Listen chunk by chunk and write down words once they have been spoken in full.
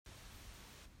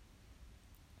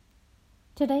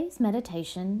Today's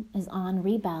meditation is on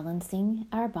rebalancing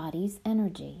our body's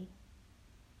energy.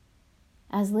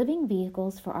 As living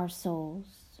vehicles for our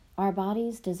souls, our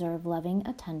bodies deserve loving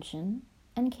attention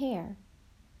and care,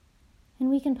 and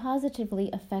we can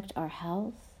positively affect our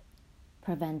health,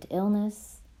 prevent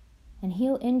illness, and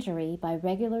heal injury by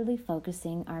regularly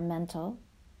focusing our mental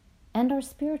and our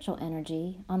spiritual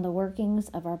energy on the workings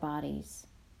of our bodies.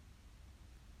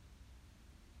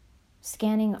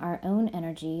 Scanning our own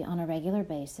energy on a regular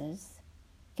basis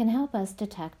can help us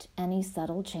detect any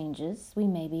subtle changes we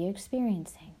may be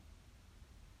experiencing.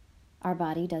 Our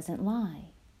body doesn't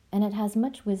lie, and it has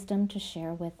much wisdom to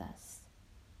share with us.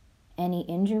 Any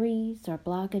injuries or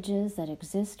blockages that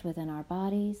exist within our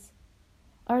bodies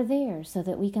are there so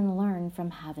that we can learn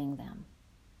from having them.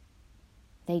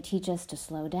 They teach us to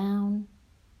slow down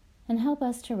and help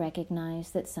us to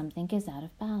recognize that something is out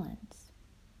of balance.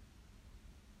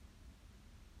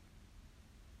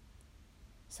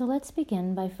 So let's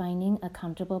begin by finding a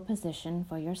comfortable position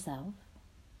for yourself,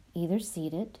 either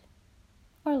seated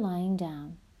or lying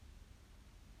down,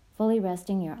 fully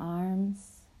resting your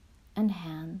arms and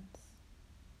hands,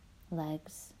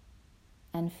 legs,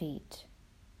 and feet.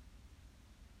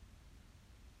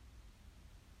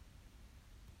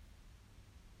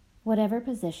 Whatever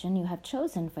position you have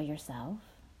chosen for yourself,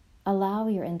 allow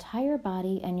your entire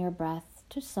body and your breath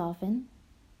to soften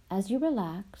as you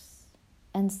relax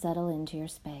and settle into your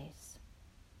space.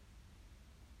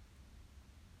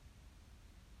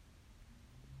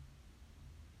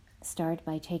 Start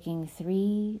by taking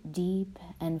 3 deep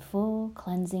and full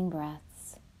cleansing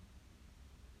breaths,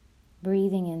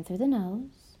 breathing in through the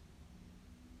nose,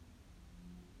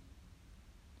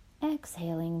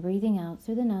 exhaling, breathing out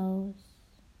through the nose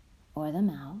or the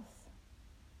mouth,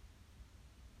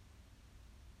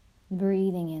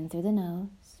 breathing in through the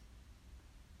nose,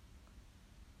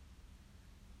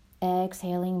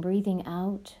 exhaling, breathing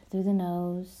out through the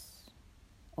nose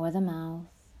or the mouth,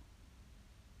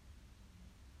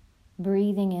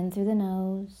 breathing in through the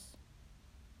nose,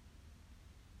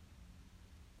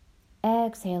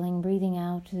 exhaling, breathing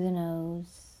out through the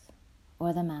nose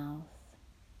or the mouth.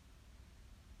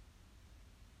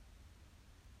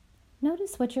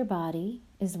 Notice what your body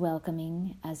is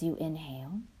welcoming as you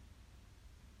inhale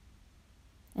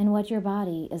and what your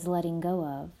body is letting go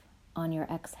of on your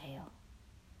exhale.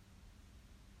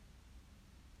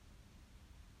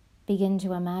 Begin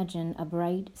to imagine a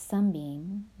bright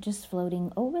sunbeam just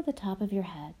floating over the top of your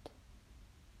head.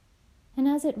 And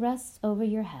as it rests over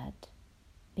your head,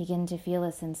 begin to feel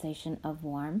a sensation of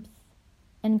warmth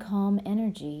and calm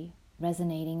energy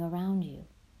resonating around you.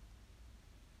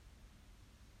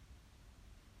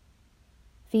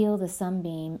 Feel the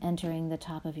sunbeam entering the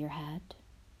top of your head,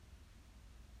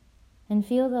 and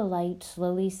feel the light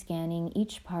slowly scanning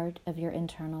each part of your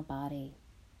internal body.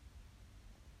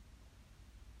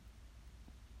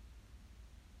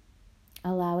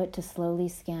 Allow it to slowly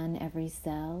scan every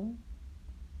cell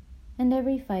and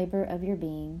every fiber of your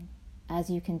being as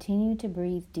you continue to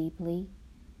breathe deeply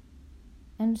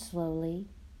and slowly,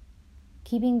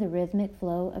 keeping the rhythmic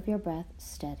flow of your breath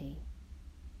steady.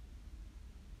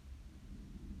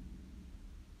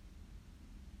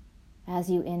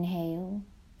 As you inhale,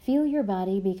 feel your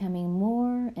body becoming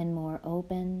more and more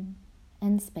open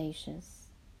and spacious.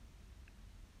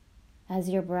 As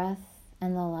your breath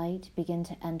and the light begin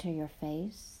to enter your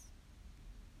face,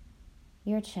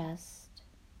 your chest,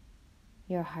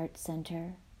 your heart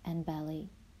center and belly,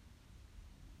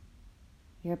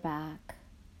 your back,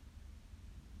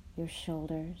 your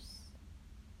shoulders,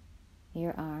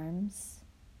 your arms,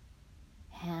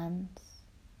 hands,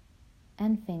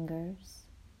 and fingers,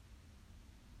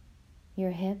 your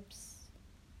hips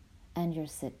and your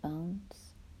sit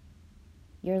bones,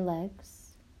 your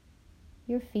legs,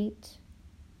 your feet,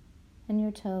 and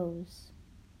your toes.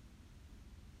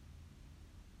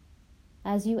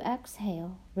 As you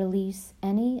exhale, release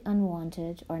any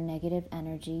unwanted or negative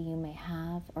energy you may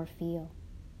have or feel,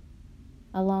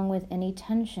 along with any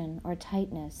tension or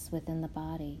tightness within the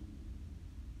body.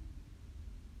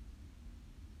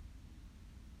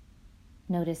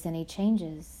 Notice any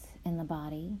changes in the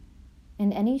body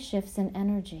and any shifts in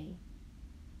energy,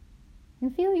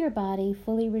 and feel your body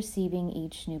fully receiving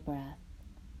each new breath.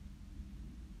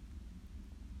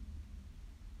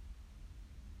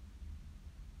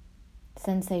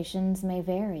 Sensations may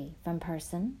vary from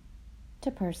person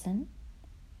to person,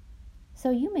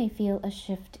 so you may feel a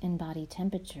shift in body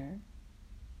temperature,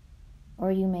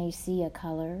 or you may see a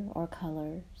color or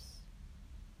colors,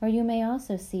 or you may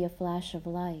also see a flash of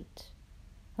light,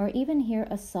 or even hear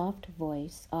a soft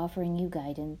voice offering you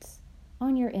guidance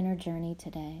on your inner journey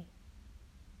today.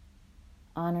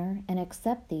 honor and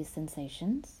accept these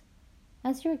sensations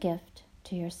as your gift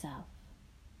to yourself.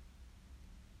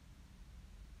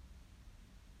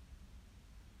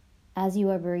 As you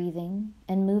are breathing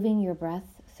and moving your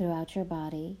breath throughout your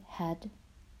body, head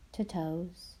to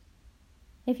toes,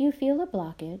 if you feel a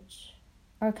blockage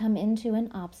or come into an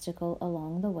obstacle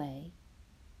along the way,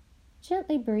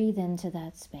 gently breathe into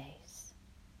that space.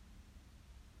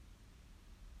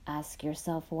 Ask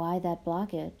yourself why that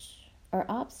blockage or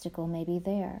obstacle may be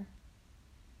there,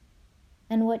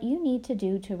 and what you need to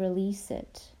do to release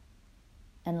it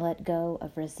and let go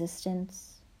of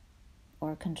resistance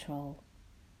or control.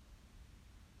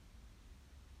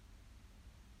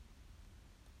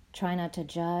 Try not to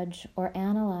judge or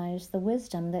analyze the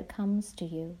wisdom that comes to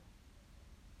you.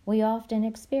 We often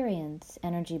experience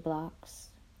energy blocks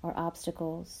or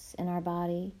obstacles in our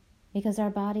body because our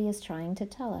body is trying to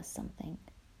tell us something.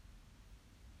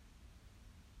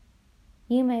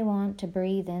 You may want to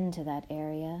breathe into that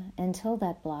area until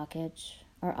that blockage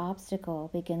or obstacle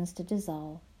begins to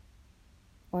dissolve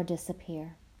or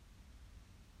disappear.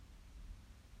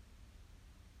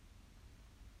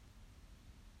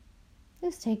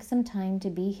 Just take some time to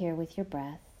be here with your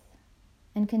breath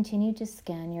and continue to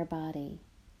scan your body,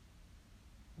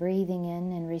 breathing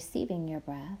in and receiving your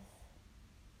breath,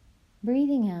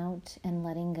 breathing out and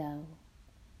letting go,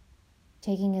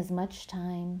 taking as much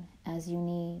time as you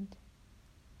need,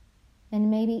 and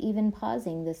maybe even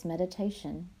pausing this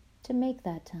meditation to make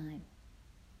that time.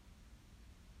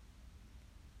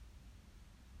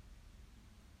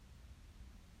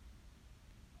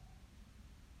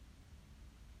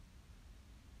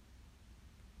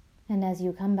 And as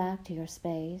you come back to your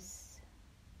space,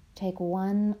 take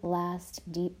one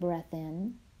last deep breath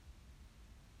in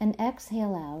and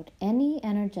exhale out any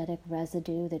energetic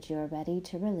residue that you are ready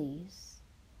to release,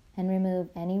 and remove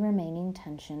any remaining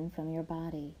tension from your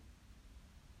body.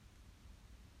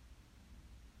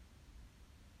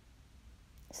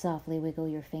 Softly wiggle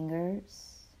your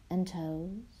fingers and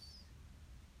toes.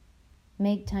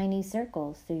 Make tiny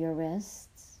circles through your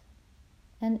wrists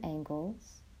and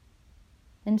ankles,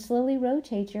 and slowly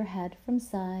rotate your head from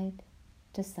side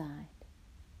to side.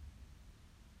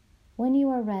 When you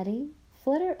are ready,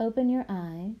 flutter open your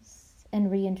eyes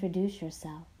and reintroduce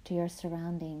yourself to your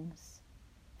surroundings,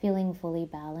 feeling fully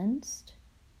balanced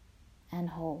and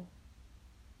whole.